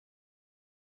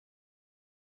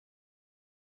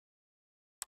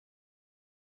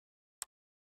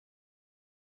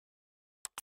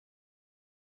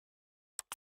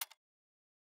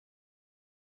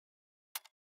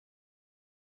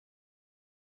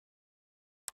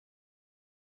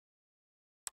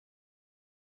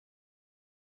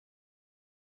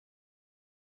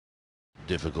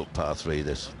difficult par 3,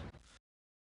 this.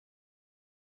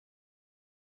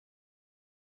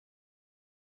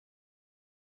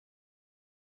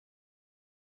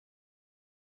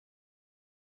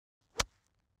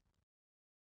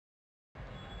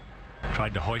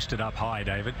 Tried to hoist it up high,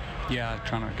 David. Yeah,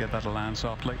 trying to get that to land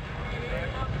softly.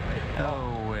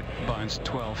 Oh, it bounced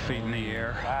 12 feet in the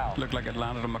air. Wow. Looked like it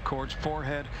landed on McCord's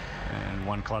forehead. And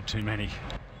one club too many.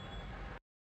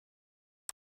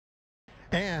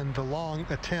 And the long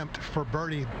attempt for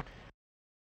birdie.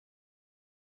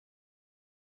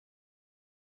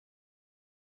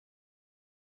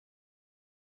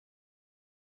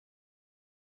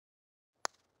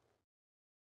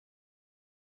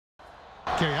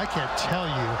 Gary, I can't tell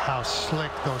you how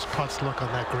slick those putts look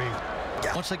on that green.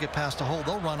 Yeah. Once they get past the hole,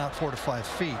 they'll run out 4 to 5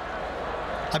 feet.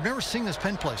 I've never seen this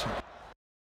pin placement.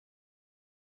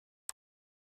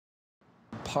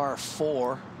 Par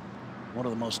 4, one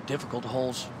of the most difficult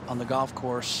holes on the golf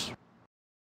course.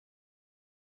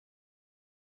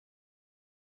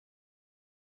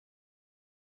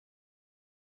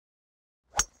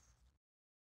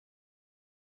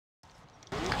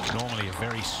 Normally a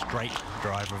very straight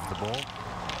driver of the ball.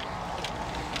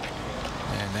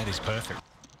 And that is perfect.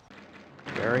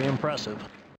 Very impressive.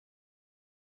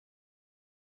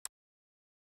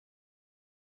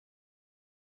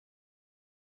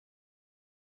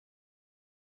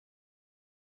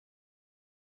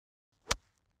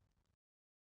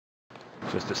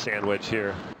 Just a sandwich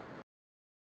here.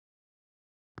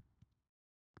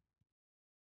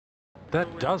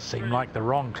 That does seem like the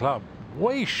wrong club.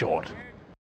 Way short.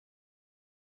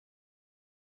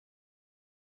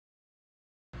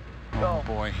 Oh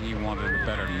boy, he wanted it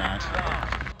better than that.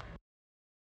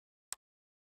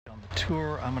 On the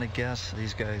tour, I'm going to guess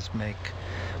these guys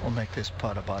will make this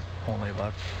putt only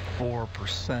about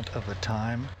 4% of the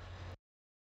time.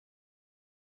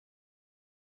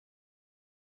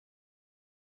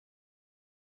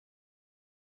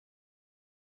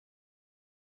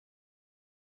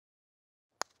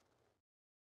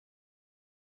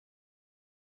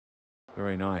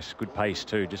 Very nice. Good pace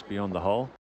too, just beyond the hole.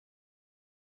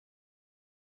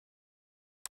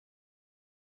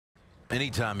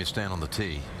 Anytime you stand on the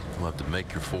tee, you'll have to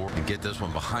make your 4 and get this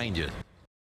one behind you.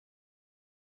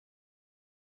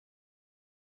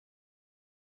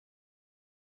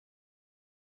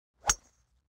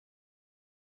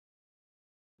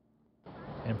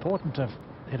 Important to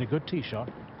hit a good tee shot.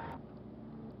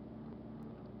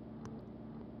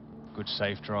 Good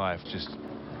safe drive, just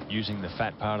using the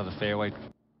fat part of the fairway.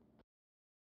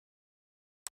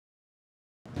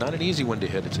 Not an easy one to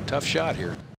hit. It's a tough shot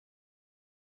here.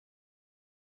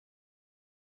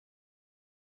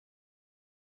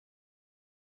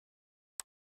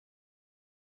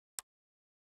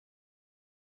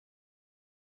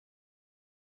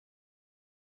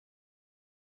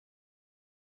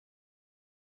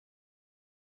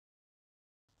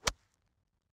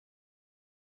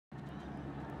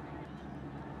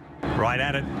 Right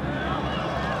at it.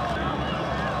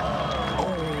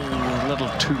 Oh, a little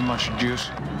too much juice.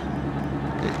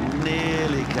 It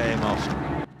nearly came off.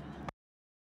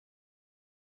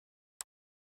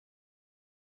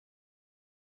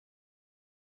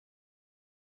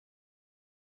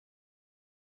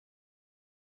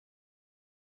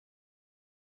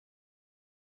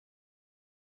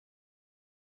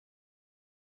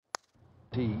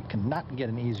 He cannot get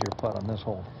an easier putt on this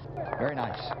hole. Very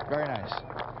nice. Very nice.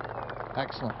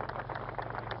 Excellent.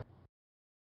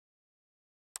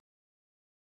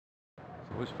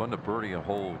 It's always fun to birdie a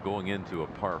hole going into a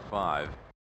par 5.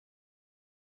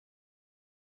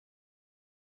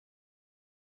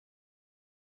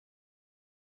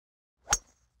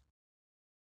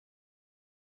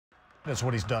 That's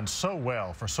what he's done so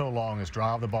well for so long, is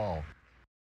drive the ball.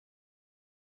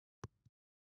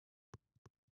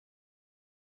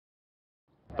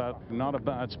 But not a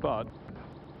bad spot.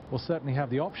 We'll certainly have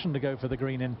the option to go for the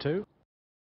green in 2.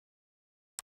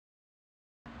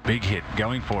 Big hit,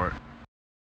 going for it.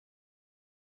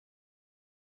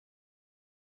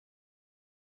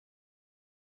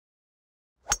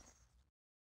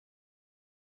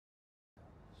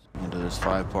 Into this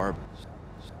 5-par.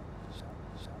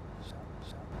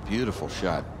 Beautiful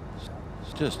shot.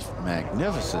 Just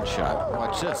magnificent shot.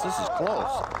 Watch this. This is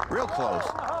close. Real close.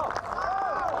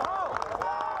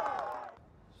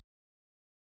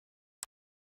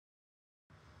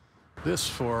 This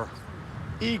for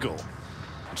eagle.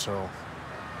 So,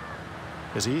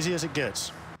 as easy as it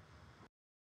gets.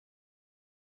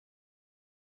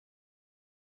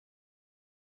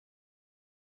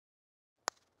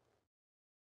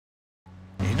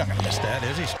 He's not going to miss that,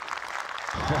 is he?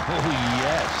 Oh,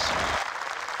 yes.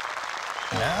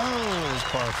 Now his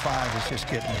par 5 is just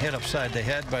getting hit upside the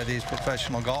head by these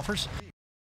professional golfers.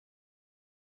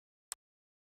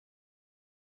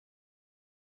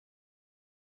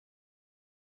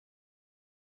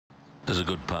 There's a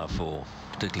good par 4,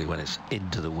 particularly when it's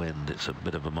into the wind. It's a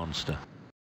bit of a monster.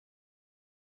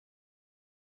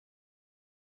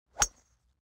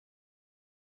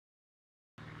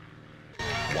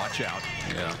 Watch out.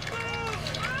 Yeah.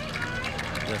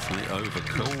 Definitely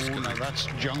overcooked. Oh, now that's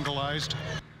jungleized.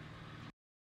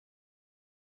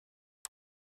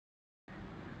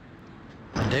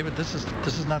 David, this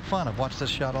is not fun. I've watched this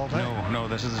shot all day. No,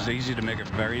 this is easy to make a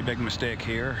very big mistake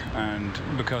here, and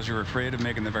because you're afraid of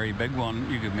making the very big one,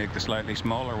 you could make the slightly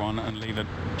smaller one and leave it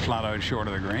flat out short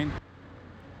of the green.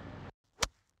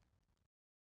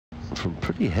 From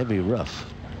pretty heavy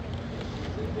rough.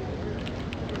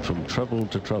 From trouble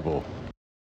to trouble.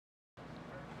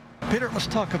 Peter, let's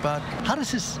talk about how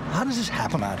does this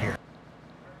happen out here?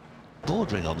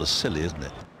 Bordering on the silly, isn't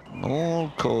it?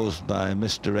 All caused by a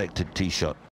misdirected tee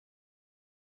shot.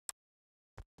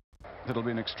 It'll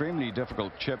be an extremely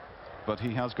difficult chip, but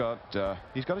he's got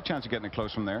a chance of getting it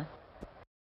close from there.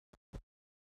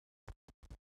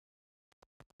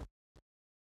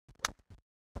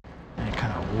 And he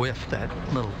kind of whiffed that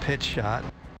little pitch shot.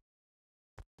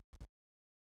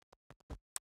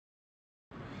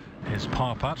 His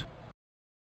par putt.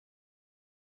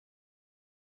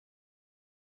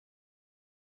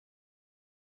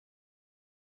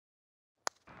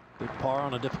 Good par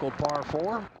on a difficult par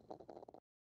 4.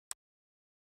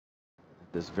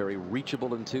 This very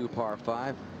reachable into par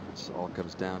 5. This all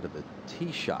comes down to the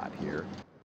tee shot here.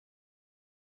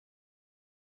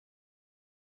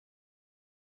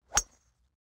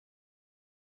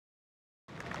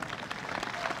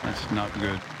 That's not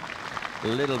good. A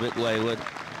little bit wayward.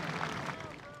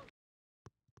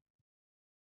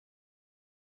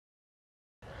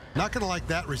 Not going to like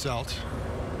that result.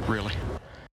 Really.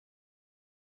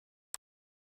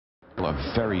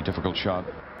 A very difficult shot.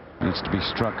 Needs to be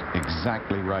struck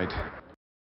exactly right.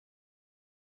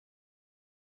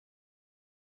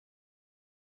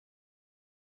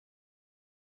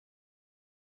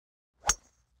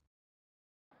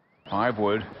 Five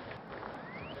wood.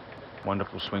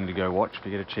 Wonderful swing to go watch if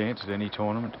you get a chance at any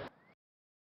tournament.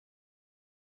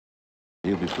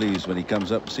 He'll be pleased when he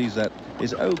comes up and sees that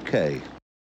is okay.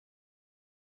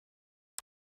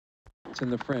 It's in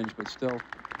the fringe, but still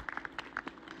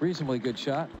reasonably good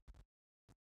shot.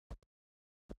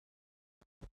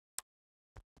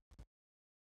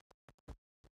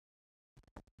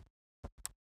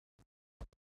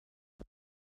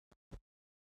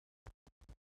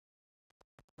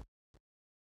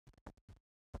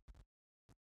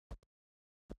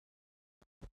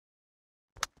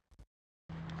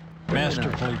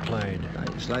 Masterfully played.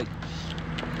 It's like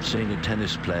seeing a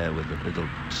tennis player with a little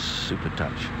super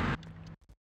touch.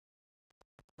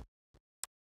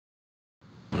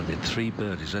 Well, been 3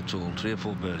 birdies, that's all. 3 or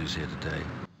 4 birdies here today.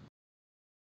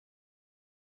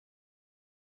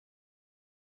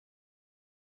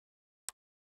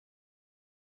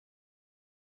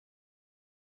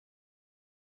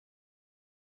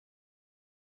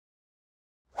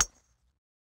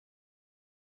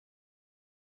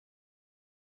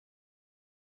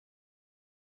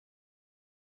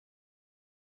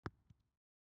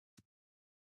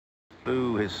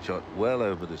 Blew his shot well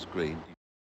over the screen.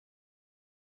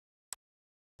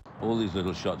 All these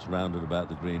little shots rounded about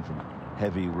the green from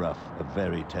heavy rough are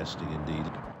very testing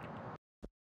indeed.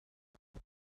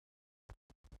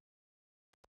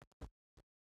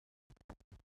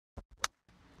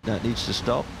 That needs to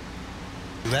stop.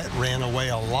 That ran away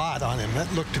a lot on him.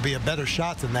 That looked to be a better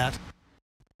shot than that.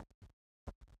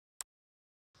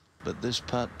 But this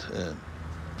putt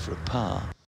for a par.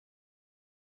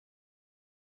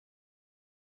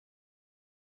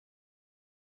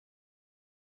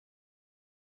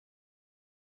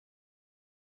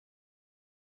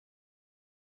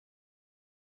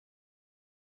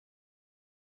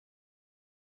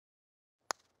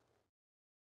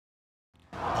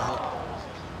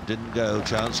 Didn't go,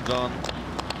 chance gone.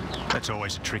 That's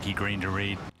always a tricky green to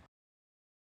read.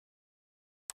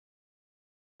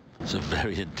 It's a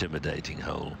very intimidating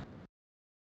hole.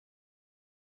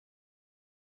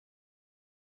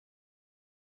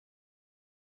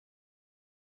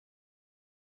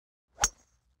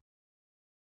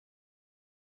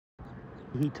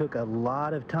 He took a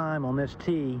lot of time on this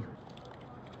tee.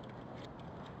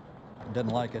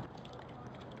 Didn't like it.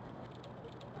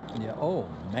 Yeah, oh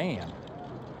man.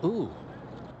 Ooh.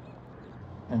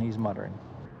 And he's muttering.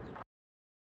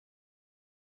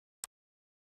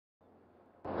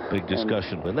 Big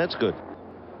discussion, but that's good.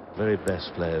 Very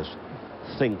best players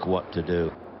think what to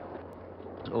do.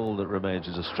 All that remains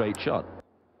is a straight shot.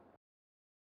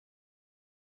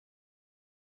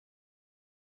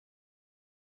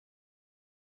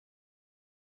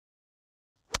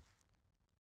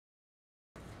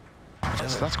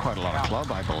 That's quite a lot of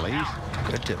club, I believe.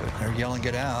 Good to it. They're yelling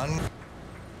it out.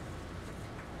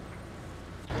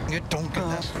 It don't get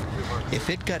that. If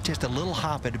it got just a little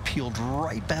hop, it peeled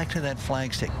right back to that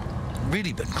flagstick.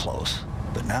 Really been close,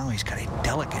 but now he's got a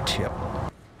delicate chip.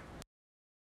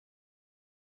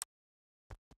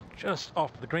 Just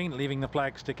off the green, leaving the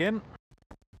flagstick in.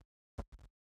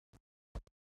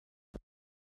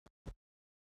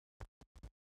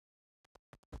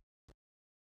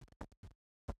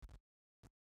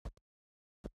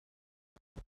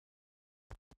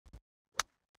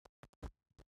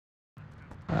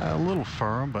 A little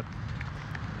firm, but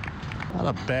not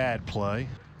a bad play.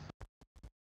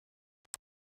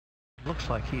 Looks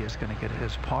like he is going to get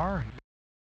his par.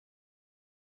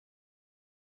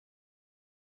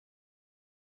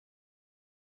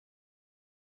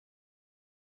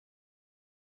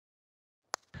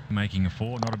 Making a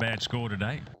 4, not a bad score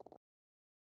today.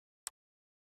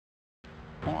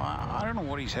 Well, I don't know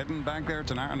what he's hitting back there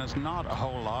tonight, and it's not a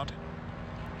whole lot.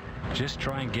 Just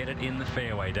try and get it in the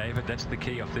fairway, David. That's the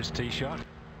key off this tee shot.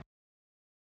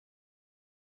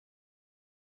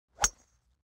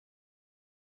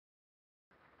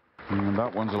 And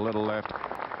that one's a little left.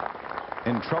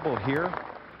 In trouble here.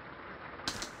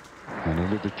 And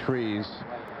into the trees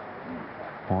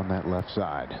on that left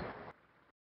side.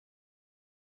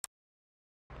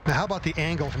 Now, how about the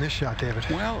angle from this shot, David?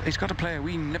 Well, he's got to play a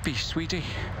wee nippy sweetie.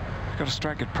 He's got to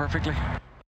strike it perfectly.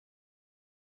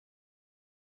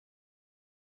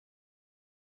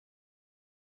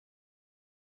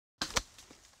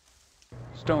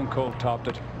 Stone cold topped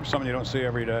it. Something you don't see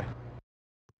every day.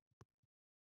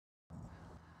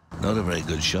 Not a very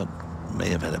good shot. May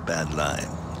have had a bad line.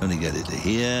 Only get it to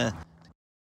here.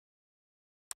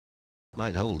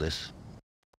 Might hold this.